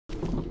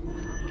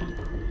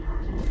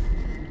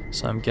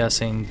So I'm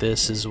guessing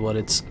this is what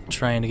it's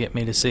trying to get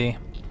me to see.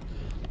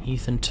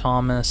 Ethan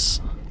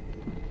Thomas.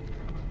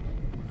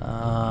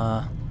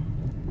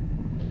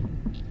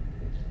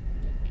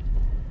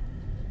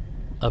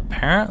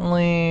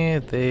 Apparently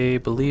they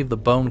believe the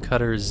bone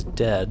cutter is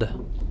dead.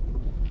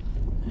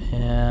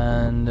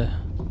 And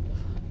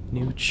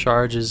new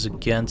charges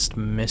against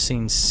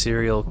missing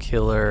serial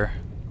killer.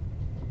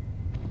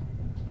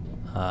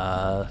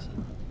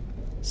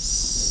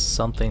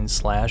 Something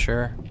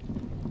slasher.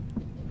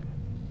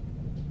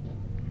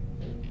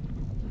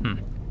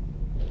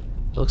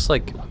 Looks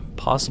like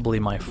possibly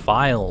my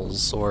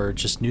files or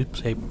just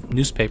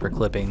newspaper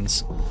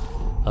clippings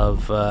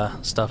of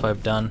stuff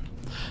I've done.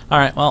 All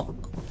right, well,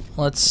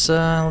 let's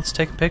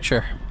take a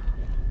picture.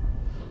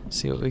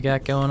 See what we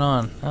got going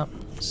on. Oh,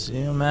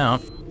 zoom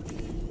out.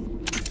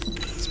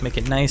 Let's make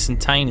it nice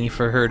and tiny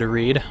for her to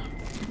read.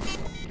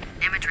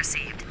 Image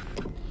received.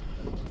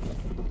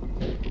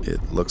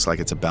 It looks like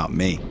it's about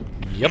me.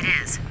 Yep. It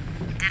is.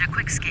 Did a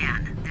quick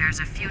scan. There's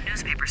a few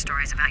newspaper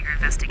stories about your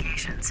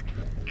investigations.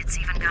 It's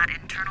even got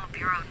internal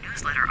bureau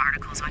newsletter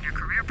articles on your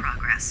career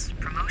progress,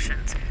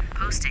 promotions,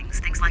 postings,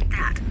 things like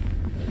that.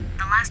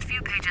 The last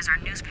few pages are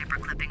newspaper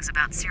clippings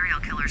about serial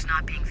killers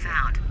not being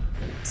found.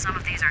 Some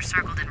of these are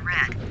circled in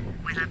red,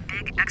 with a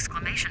big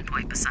exclamation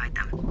point beside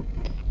them.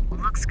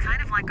 Looks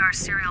kind of like our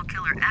serial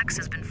killer X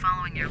has been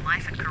following your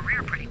life and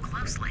career pretty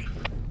closely.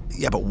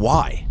 Yeah, but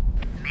why?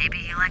 Maybe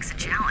he likes a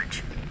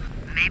challenge.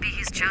 Maybe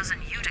he's chosen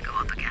you to go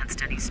up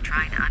against and he's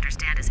trying to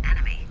understand his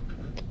enemy.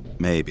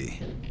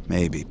 Maybe,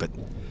 but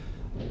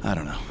I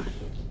don't know.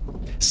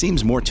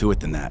 Seems more to it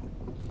than that.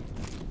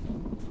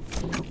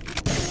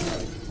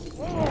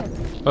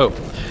 Oh,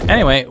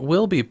 anyway,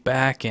 we'll be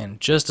back in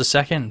just a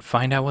second and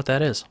find out what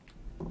that is.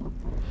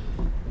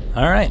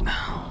 Alright,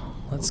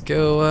 let's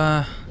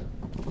go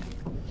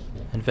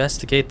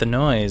investigate the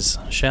noise,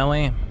 shall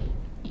we?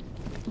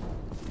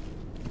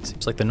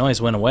 Seems like the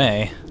noise went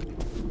away.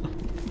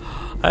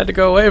 I had to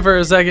go away for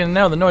a second and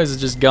now the noise is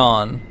just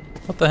gone.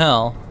 What the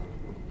hell?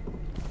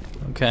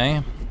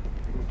 Okay.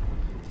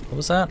 What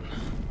was that?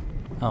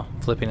 Oh,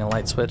 flipping a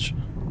light switch.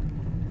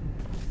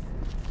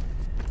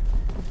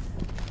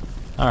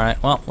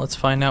 Alright, well, let's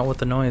find out what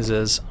the noise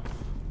is.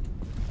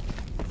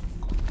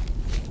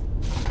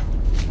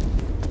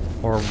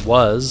 Or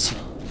was.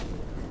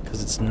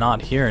 Because it's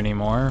not here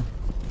anymore.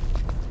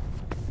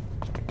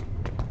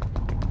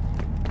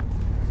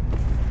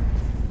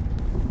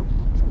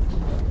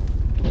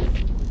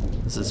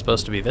 Is it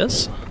supposed to be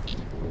this?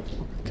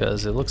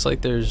 Because it looks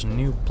like there's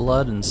new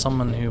blood and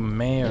someone who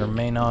may or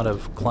may not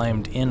have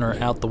climbed in or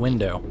out the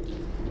window.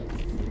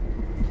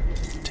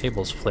 The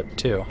table's flipped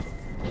too.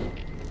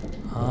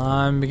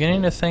 I'm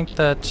beginning to think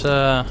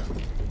that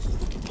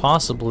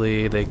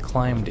possibly they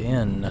climbed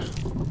in.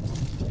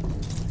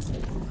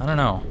 I don't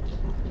know.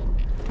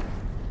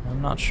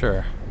 I'm not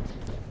sure.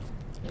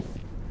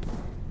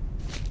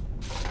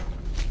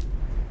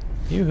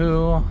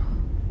 Yoo-hoo.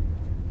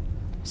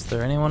 Is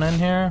there anyone in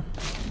here?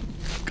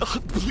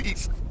 God,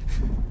 please.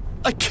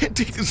 I can't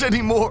take this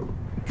anymore.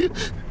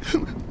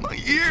 My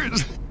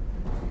ears.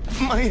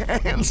 My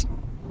hands.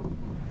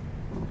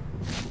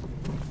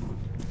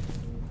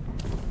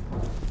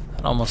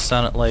 That almost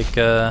sounded like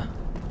the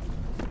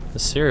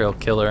serial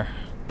killer.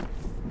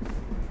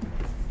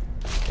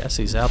 Guess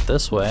he's out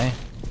this way.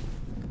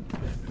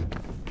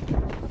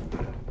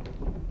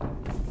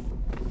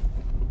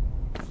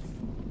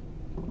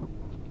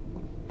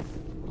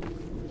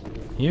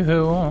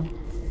 Yoo-hoo.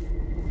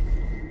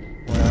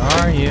 Where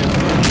are you?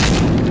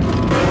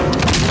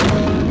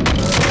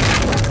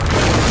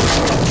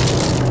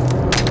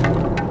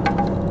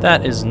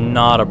 That is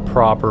not a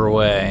proper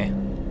way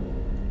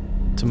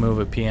to move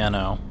a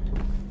piano.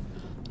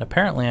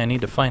 Apparently I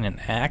need to find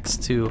an axe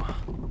to...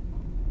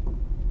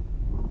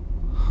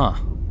 Huh.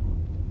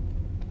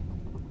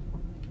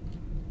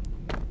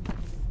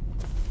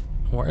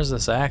 Where's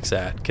this axe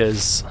at?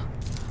 Because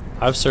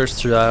I've searched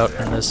throughout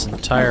in this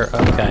entire...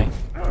 Okay.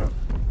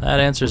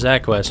 That answers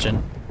that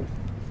question.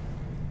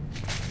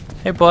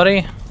 Hey,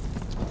 buddy.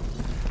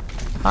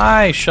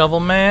 Hi,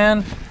 Shovel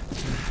Man.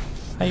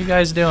 How you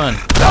guys doing?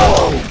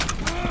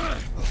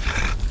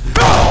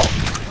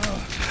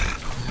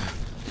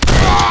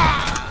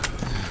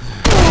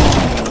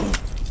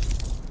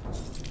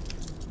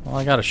 Well,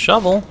 I got a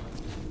shovel.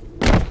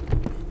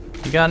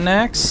 You got an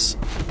axe?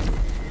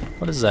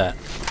 What is that?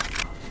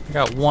 I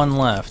got one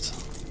left.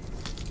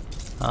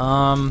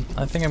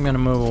 I think I'm gonna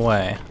move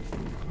away.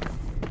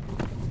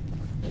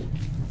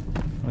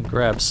 I'm gonna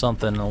grab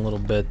something a little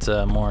bit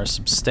more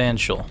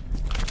substantial.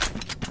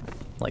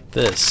 Like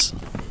this.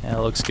 Yeah,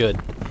 it looks good.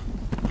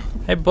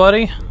 Hey,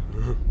 buddy.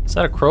 Is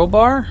that a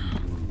crowbar?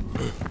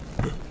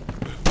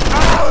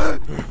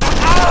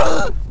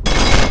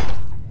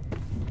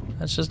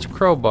 That's just a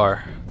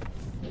crowbar.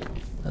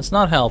 That's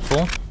not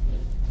helpful.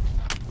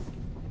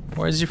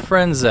 Where's your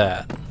friends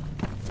at?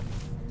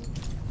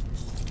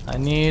 I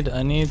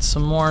need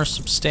some more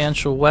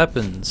substantial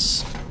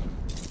weapons.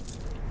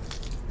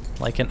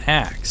 Like an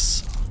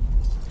axe.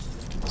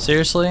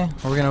 Seriously?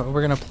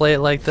 We're gonna play it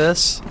like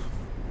this?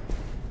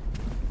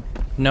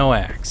 no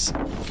axe.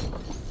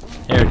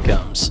 Here it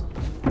comes.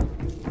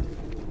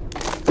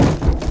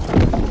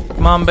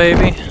 Come on,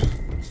 baby.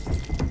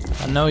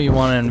 I know you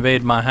want to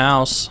invade my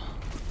house.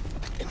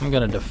 I'm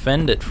gonna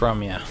defend it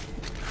from you.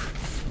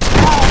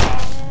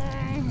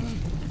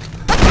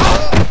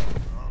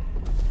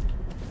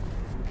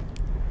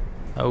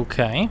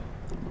 Okay.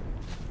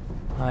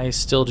 I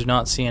still do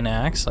not see an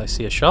axe. I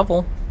see a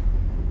shovel.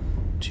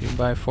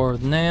 2x4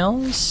 with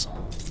nails.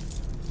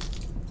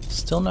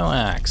 Still no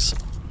axe.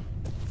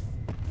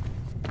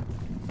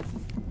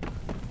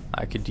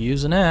 I could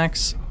use an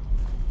axe.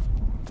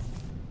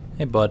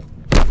 Hey, bud.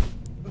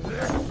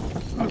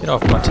 Get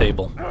off my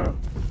table.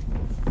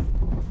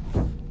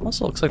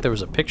 Also looks like there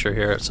was a picture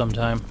here at some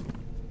time.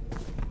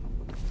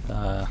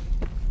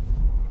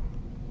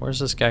 Where's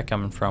this guy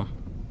coming from?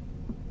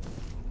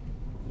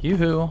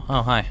 Yoo-hoo.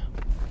 Oh, hi.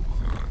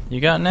 You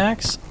got an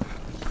axe?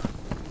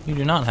 You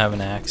do not have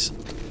an axe.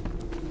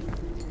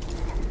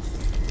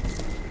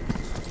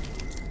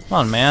 Come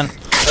on, man.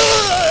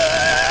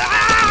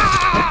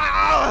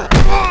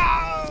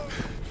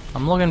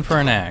 I'm looking for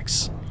an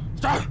axe.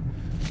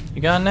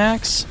 You got an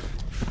axe?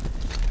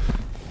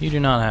 You do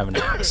not have an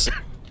axe.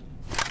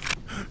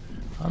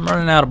 I'm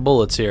running out of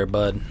bullets here,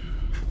 bud.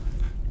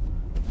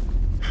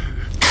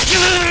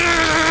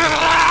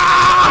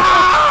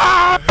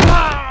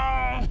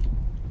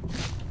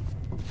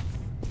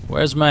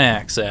 Where's my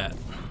axe at?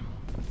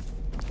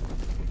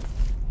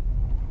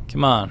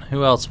 Come on,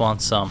 who else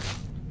wants some?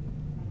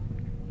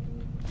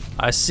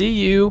 I see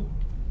you.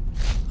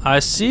 I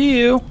see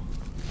you.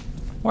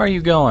 Where are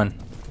you going?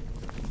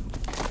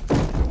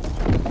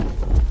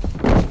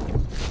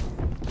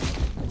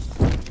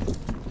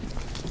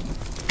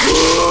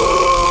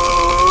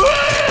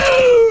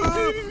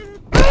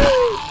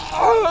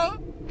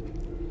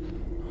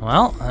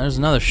 Well, there's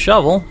another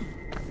shovel.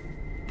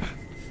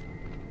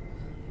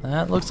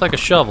 That looks like a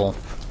shovel.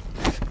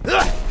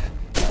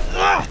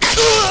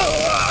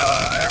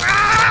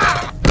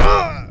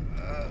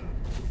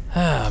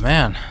 Ah,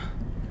 man.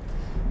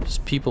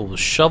 Just people with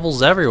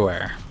shovels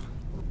everywhere.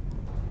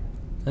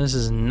 This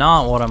is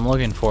not what I'm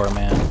looking for,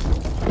 man.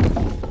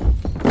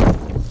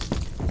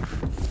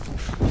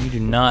 You do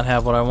not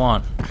have what I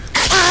want.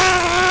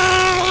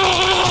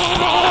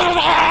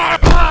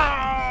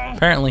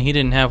 Apparently he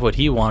didn't have what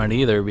he wanted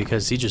either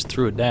because he just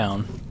threw it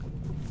down.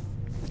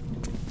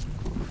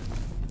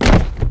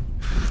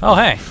 Oh,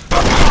 hey.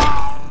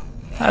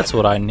 That's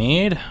what I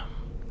need.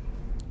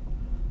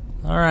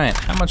 Alright,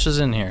 how much is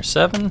in here?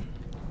 7?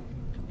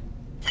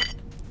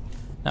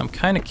 I'm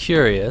kind of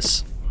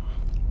curious.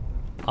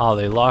 Oh,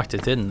 they locked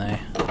it, didn't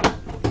they?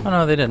 Oh,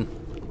 no, they didn't.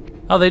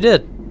 Oh, they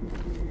did.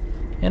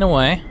 In a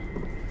way.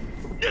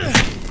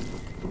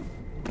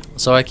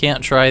 So I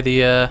can't try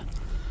the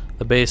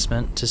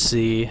basement to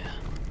see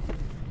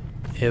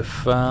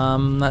if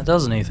that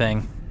does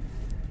anything.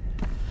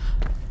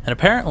 And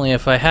apparently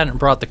if I hadn't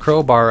brought the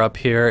crowbar up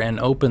here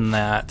and opened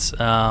that,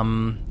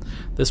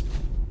 this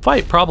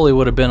fight probably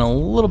would have been a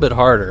little bit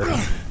harder.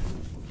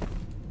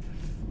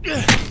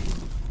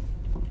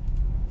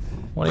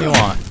 What do you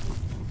want?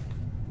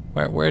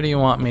 Where do you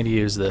want me to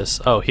use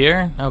this? Oh,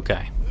 here?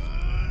 Okay.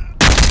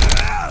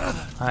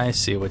 I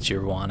see what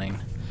you're wanting.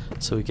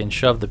 So we can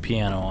shove the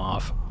piano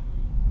off.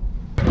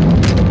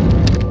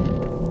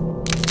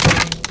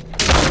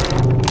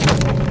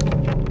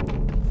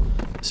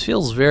 This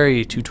feels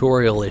very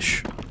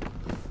tutorial-ish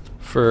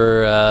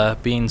for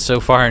being so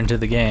far into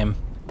the game.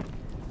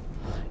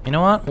 You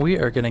know what? We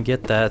are going to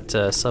get that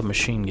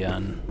submachine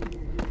gun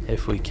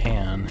if we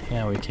can.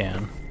 Yeah, we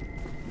can.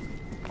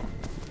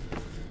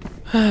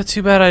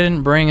 Too bad I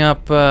didn't bring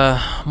up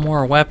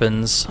more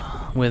weapons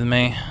with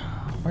me.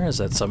 Where is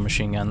that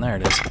submachine gun? There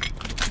it is.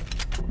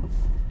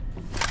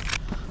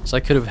 So I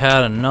could have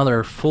had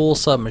another full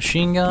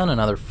submachine gun,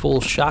 another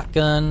full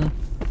shotgun,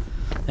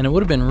 and it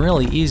would have been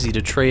really easy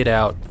to trade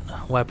out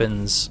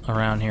weapons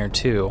around here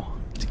too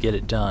to get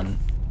it done.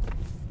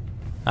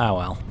 Ah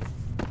well.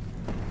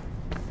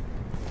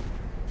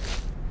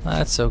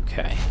 That's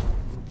okay.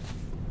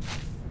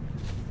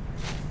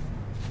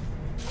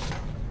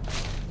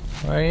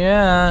 Where you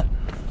at?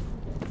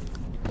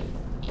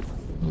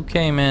 Who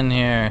came in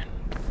here?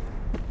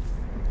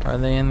 Are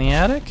they in the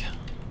attic?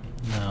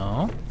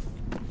 No.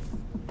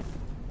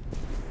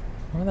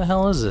 Where the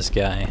hell is this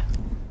guy?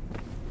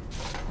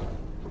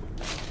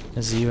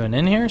 Is he even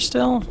in here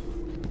still?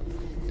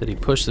 Did he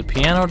push the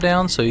piano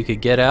down so he could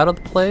get out of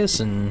the place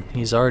and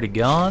he's already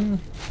gone?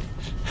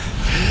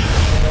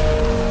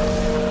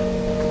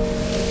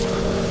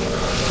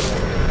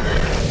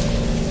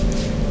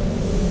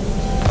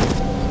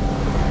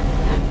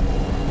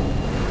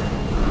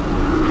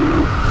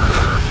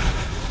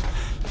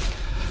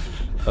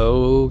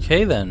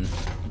 Okay then.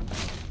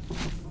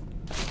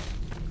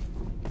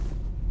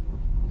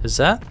 Is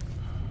that?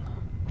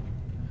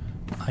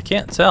 I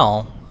can't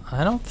tell.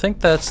 I don't think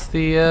that's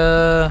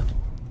the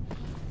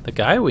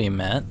guy we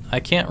met. I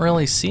can't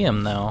really see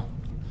him though,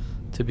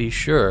 to be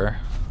sure.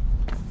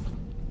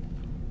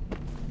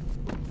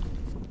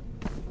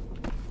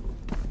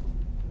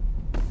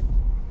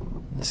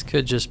 This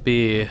could just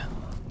be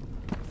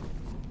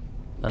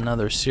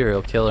another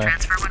serial killer.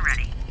 Transfer when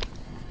ready.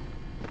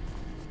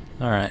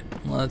 Alright,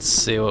 let's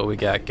see what we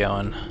got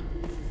going.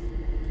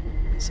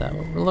 Is that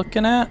what we're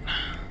looking at?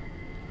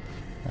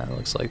 That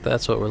looks like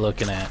that's what we're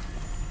looking at.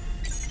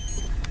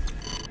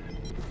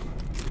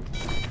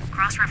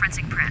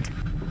 Cross-referencing print.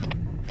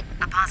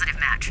 A positive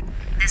match.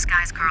 This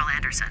guy's Carl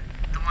Anderson,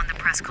 the one the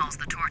press calls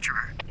the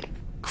torturer.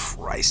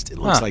 Christ, it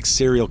looks like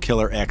serial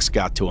killer X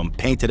got to him,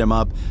 painted him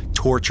up,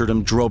 tortured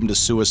him, drove him to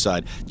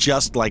suicide,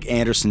 just like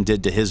Anderson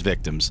did to his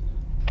victims.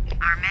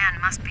 Our man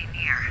must be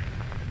near.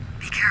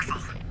 Be careful.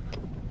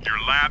 Your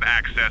lab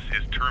access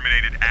is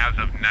terminated as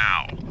of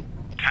now.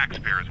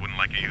 Taxpayers wouldn't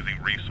like you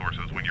using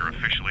resources when you're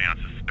officially on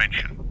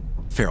suspension.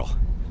 Farrell,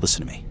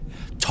 listen to me.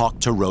 Talk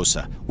to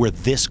Rosa. We're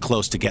this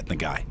close to getting the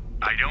guy.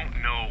 I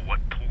don't know what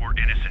poor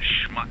innocent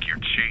schmuck you're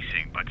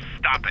chasing, but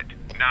stop it,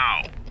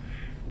 now.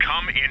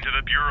 Come into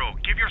the Bureau,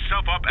 give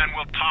yourself up, and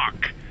we'll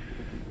talk.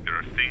 There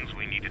are things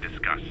we need to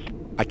discuss.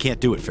 I can't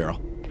do it, Farrell.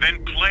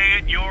 Then play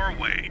it your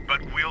way, but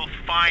we'll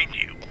find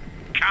you.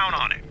 Count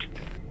on it.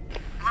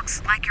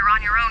 Looks like you're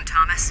on your own,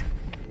 Thomas.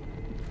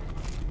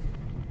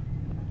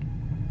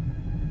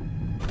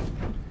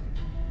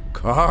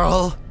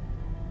 Carl?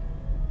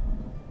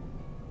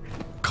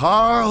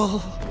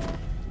 Carl?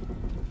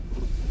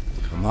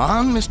 Come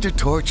on, Mr.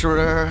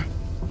 Torturer.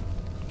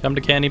 Come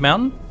to Candy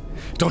Mountain?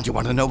 Don't you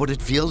want to know what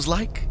it feels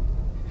like?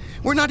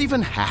 We're not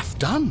even half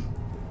done.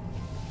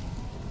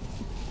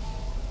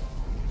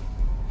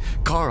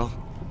 Carl,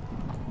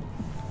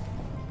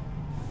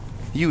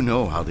 you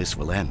know how this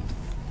will end.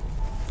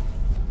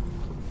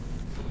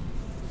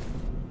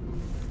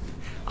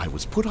 I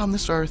was put on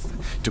this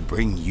earth to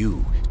bring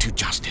you to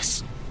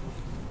justice.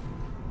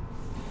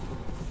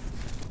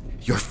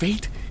 Your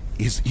fate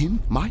is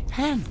in my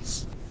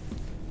hands.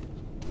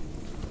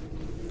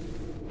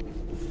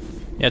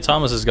 Yeah,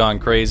 Thomas has gone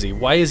crazy.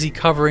 Why is he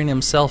covering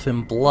himself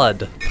in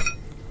blood?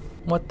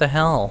 What the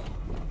hell?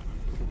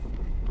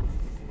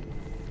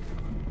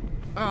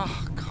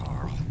 Oh,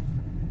 Carl.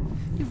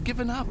 You've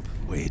given up.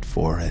 Wait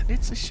for it.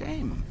 It's a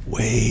shame.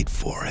 Wait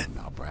for it.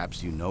 Now,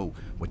 perhaps you know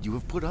what you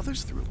have put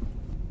others through.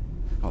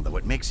 Although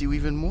it makes you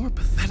even more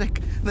pathetic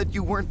that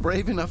you weren't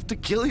brave enough to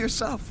kill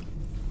yourself.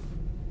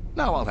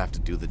 Now I'll have to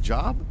do the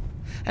job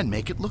and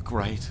make it look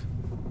right.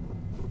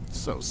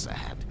 So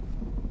sad.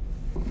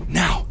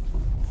 Now!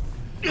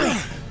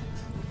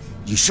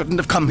 You shouldn't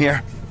have come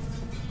here.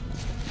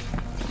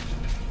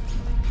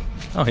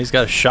 Oh, he's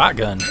got a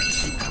shotgun.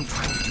 What I'm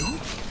trying to do?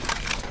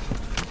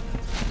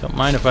 Don't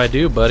mind if I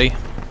do, buddy.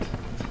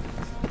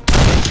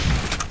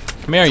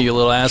 Come here, you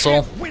little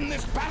asshole. Win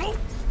this battle?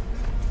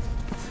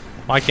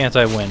 Why can't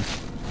I win?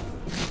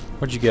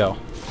 Where'd you go?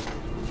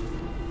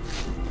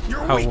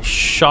 You're I will weak.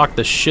 shock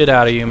the shit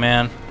out of you,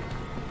 man.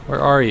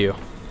 Where are you?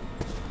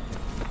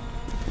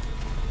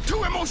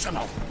 Too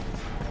emotional.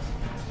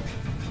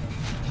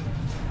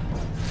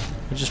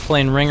 We're just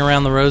playing Ring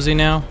Around the Rosie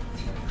now?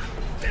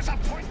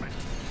 Disappointment.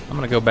 I'm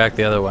gonna go back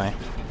the other way.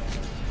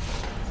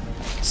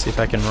 See if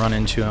I can run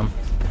into him.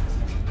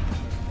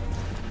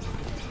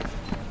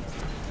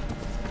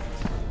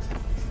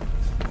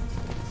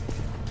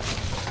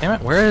 Damn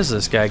it, where is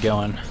this guy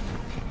going?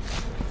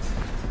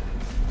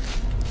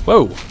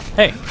 Whoa!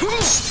 Hey!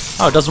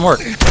 Oh, it doesn't work.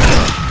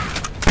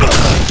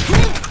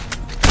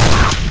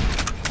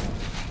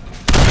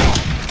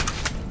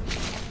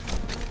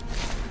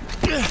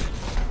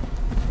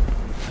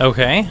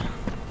 Okay.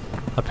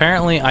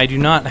 Apparently, I do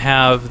not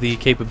have the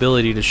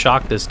capability to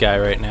shock this guy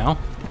right now.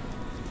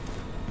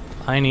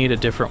 I need a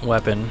different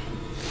weapon,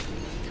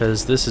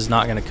 because this is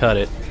not going to cut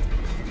it.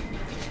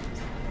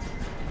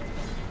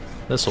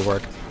 This will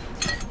work.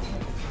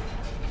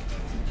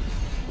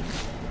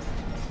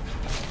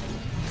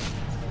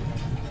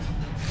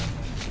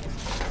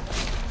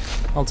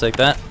 I'll take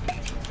that.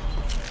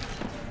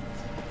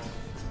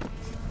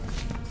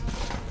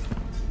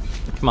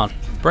 Come on,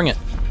 bring it.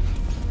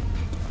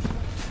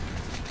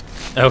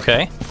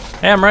 Okay.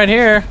 Hey, I'm right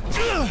here.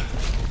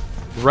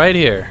 Right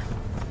here.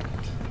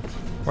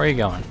 Where are you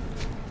going?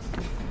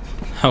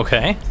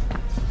 Okay.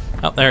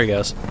 Oh, there he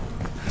goes.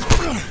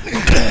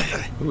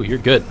 Ooh, you're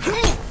good.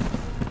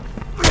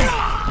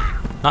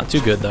 Not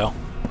too good, though.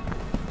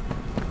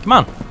 Come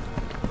on.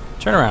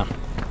 Turn around.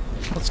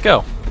 Let's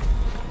go.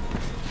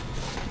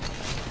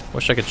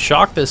 Wish I could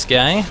shock this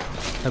guy.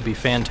 That'd be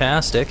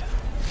fantastic.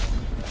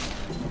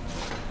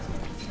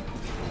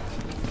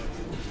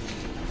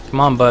 Come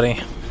on, buddy.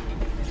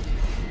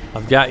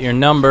 I've got your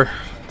number.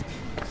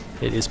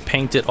 It is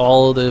painted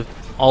all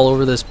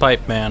over this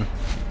pipe, man.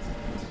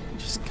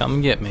 Just come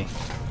and get me.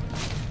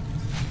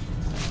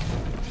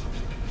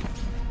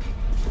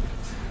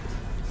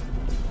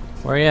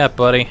 Where you at,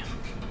 buddy?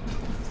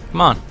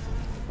 Come on.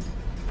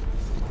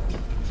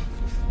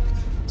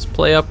 Let's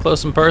play up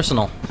close and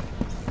personal.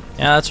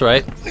 Yeah, that's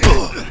right.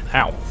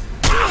 Ow.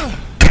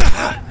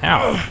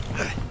 Ow.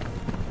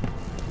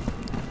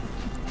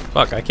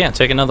 Fuck, I can't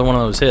take another one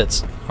of those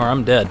hits, or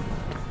I'm dead.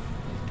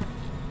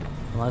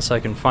 Unless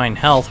I can find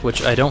health,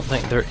 which I don't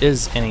think there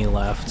is any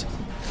left.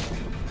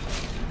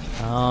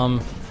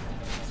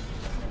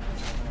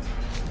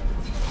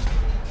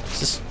 Is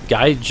this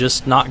guy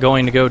just not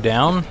going to go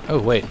down? Oh,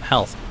 wait,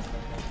 health.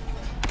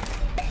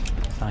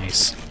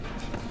 Nice.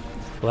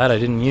 Glad I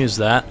didn't use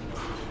that.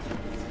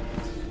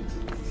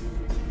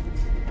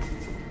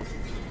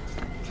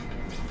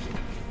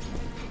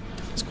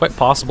 It's quite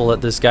possible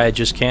that this guy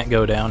just can't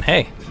go down.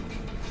 Hey,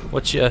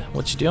 what you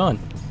doing?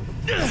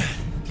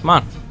 Come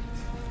on.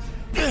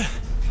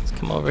 Let's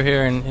come over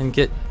here and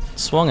get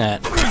swung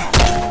at.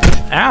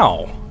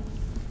 Ow!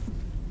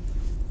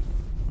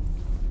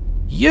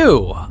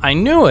 You! I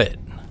knew it!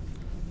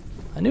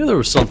 I knew there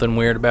was something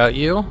weird about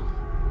you.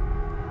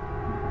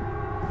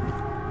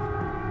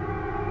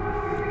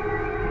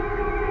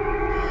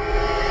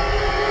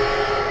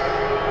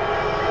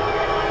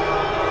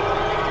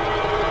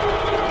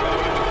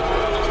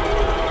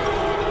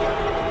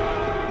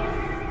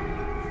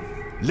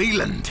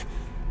 Leland!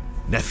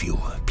 Nephew,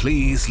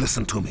 please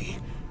listen to me.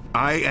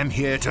 I am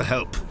here to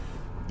help.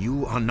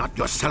 You are not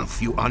yourself.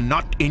 You are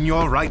not in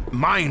your right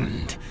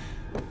mind.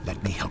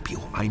 Let me help you.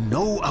 I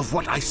know of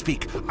what I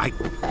speak.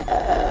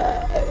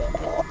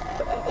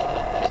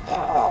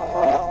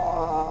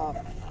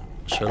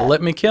 Should've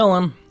let me kill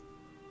him.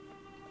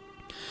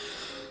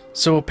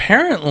 So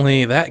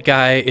apparently that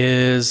guy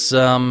is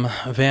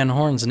Van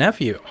Horn's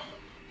nephew.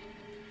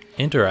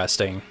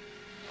 Interesting.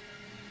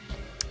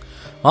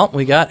 Well,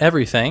 we got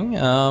everything.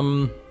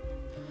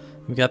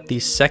 We got the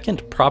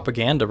second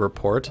propaganda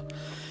report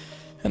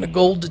and a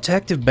gold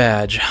detective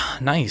badge.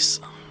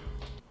 Nice.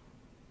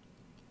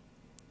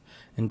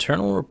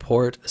 Internal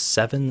Report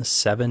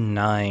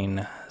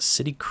 779,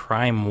 City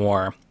Crime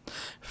War.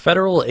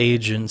 Federal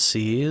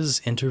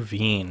agencies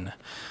intervene.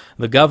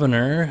 The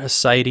governor,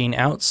 citing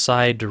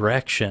outside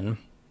direction,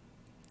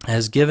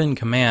 has given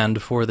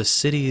command for the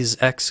city's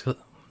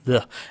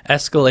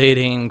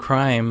escalating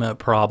crime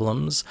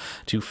problems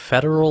to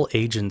federal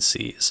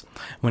agencies.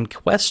 When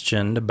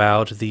questioned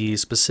about the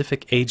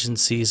specific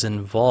agencies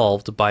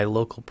involved by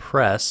local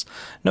press,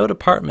 no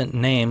department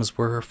names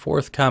were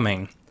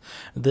forthcoming.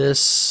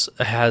 This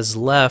has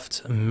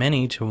left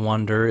many to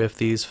wonder if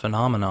these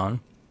phenomena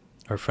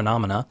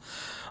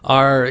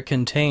are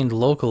contained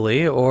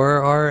locally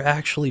or are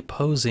actually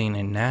posing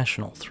a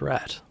national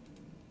threat.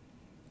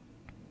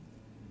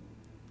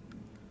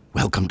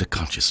 Welcome to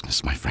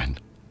consciousness, my friend.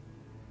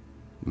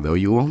 Though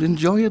you won't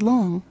enjoy it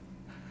long.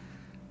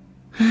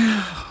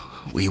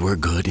 We were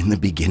good in the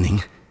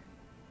beginning.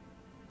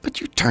 But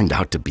you turned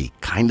out to be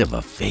kind of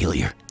a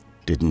failure,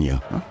 didn't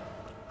you? Huh?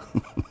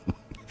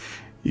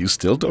 You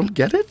still don't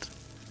get it?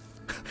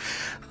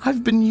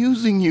 I've been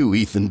using you,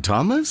 Ethan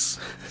Thomas.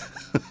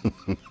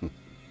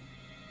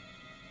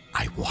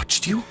 I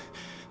watched you,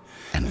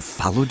 and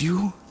followed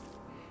you,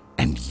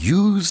 and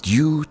used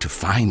you to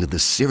find the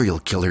serial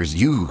killers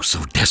you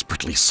so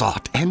desperately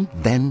sought, and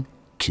then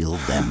kill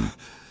them.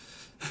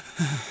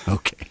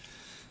 Okay,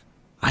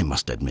 I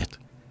must admit,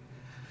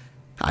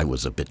 I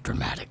was a bit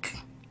dramatic.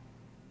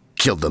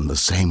 Killed them the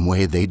same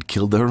way they'd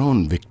killed their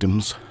own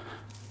victims.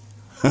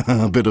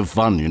 A bit of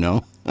fun, you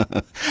know.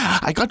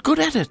 I got good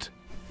at it.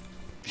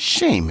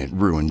 Shame it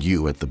ruined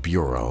you at the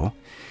Bureau.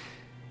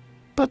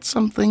 But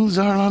some things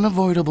are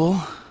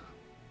unavoidable.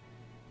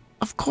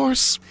 Of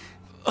course,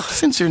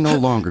 since you're no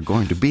longer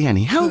going to be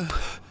any help,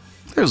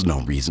 there's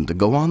no reason to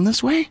go on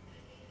this way.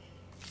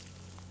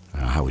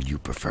 How would you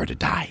prefer to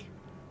die?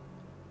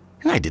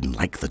 I didn't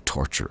like the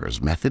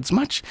torturer's methods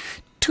much.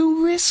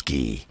 Too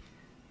risky.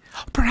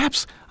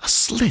 Perhaps a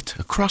slit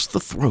across the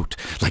throat,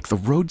 like the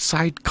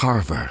roadside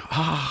carver.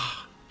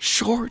 Ah,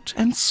 short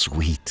and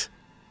sweet.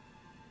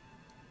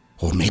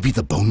 Or maybe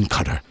the bone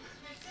cutter.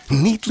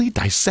 Neatly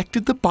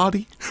dissected the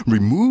body,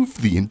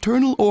 removed the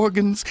internal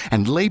organs,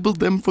 and labeled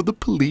them for the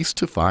police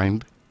to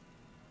find.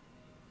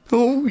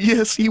 Oh,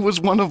 yes, he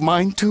was one of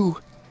mine, too.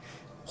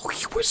 We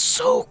were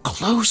so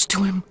close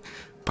to him,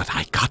 but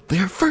I got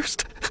there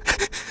first.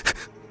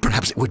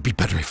 Perhaps it would be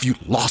better if you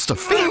lost a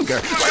finger,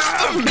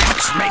 like the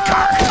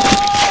matchmaker.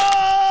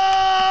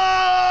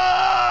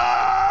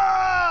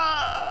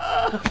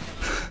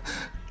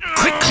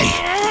 Quickly!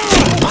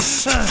 You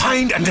must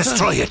find and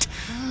destroy it.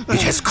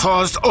 It has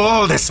caused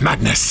all this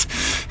madness.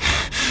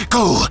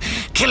 Go!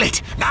 Kill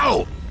it!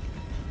 Now!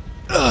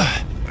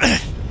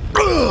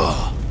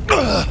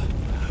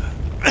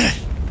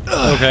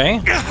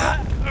 Okay.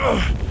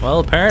 Well,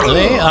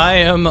 apparently I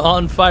am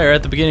on fire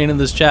at the beginning of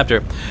this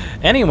chapter.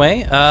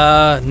 Anyway,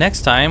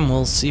 next time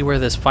we'll see where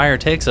this fire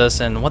takes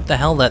us and what the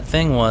hell that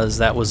thing was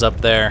that was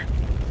up there.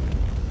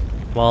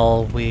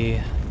 While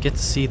we get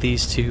to see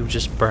these two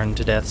just burn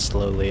to death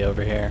slowly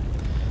over here.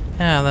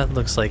 Yeah, that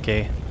looks like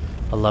a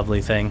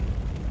lovely thing.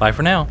 Bye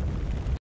for now.